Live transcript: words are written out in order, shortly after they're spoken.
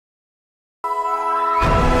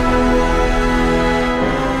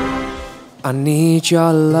I need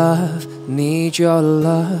your love, need your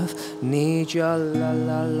love, need your la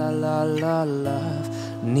la la la la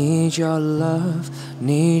love. Need your love,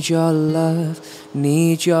 need your love,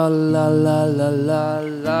 need your la la la la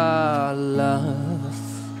la love.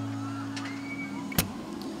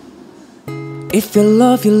 If you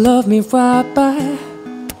love me right back.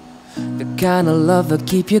 The kind of love that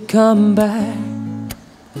keep you coming back.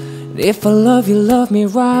 If I love me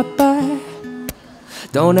right back.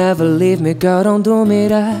 Don't ever leave me, girl, don't do me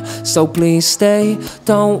that. So please stay,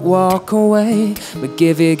 don't walk away, but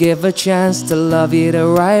give a chance to love you the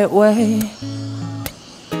right way.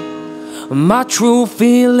 My true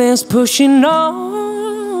feelings pushing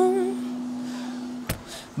on,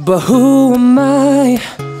 but who am I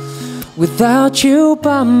without you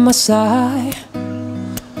by my side?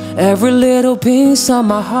 Every little piece of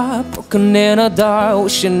my heart broken in the dark,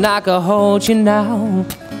 wishing I could hold you now.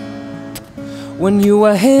 When you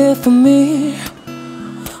were here for me,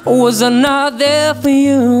 was I not there for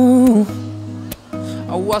you?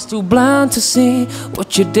 I was too blind to see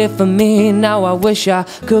what you did for me. Now I wish I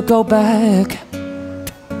could go back.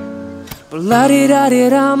 But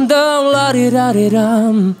la-di-da-di-dum, dum,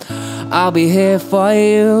 la-di-da-di-dum, I'll be here for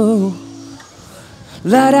you.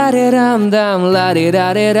 La-da-di-dum, dum,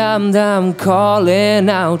 la-di-da-di-dum, dum, calling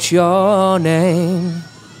out your name.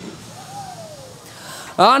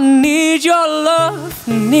 I need your love,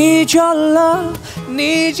 need your love,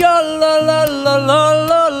 need your la la la la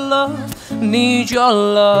la love. Need your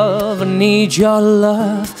love, need your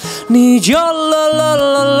love, need your la la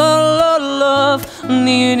la la la love.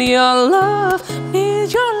 Need your love,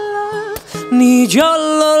 need your love, need your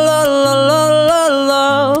la la la la la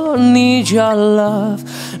love. Need your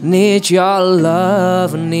love, need your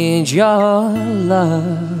love, need your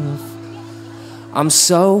love. I'm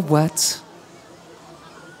so wet.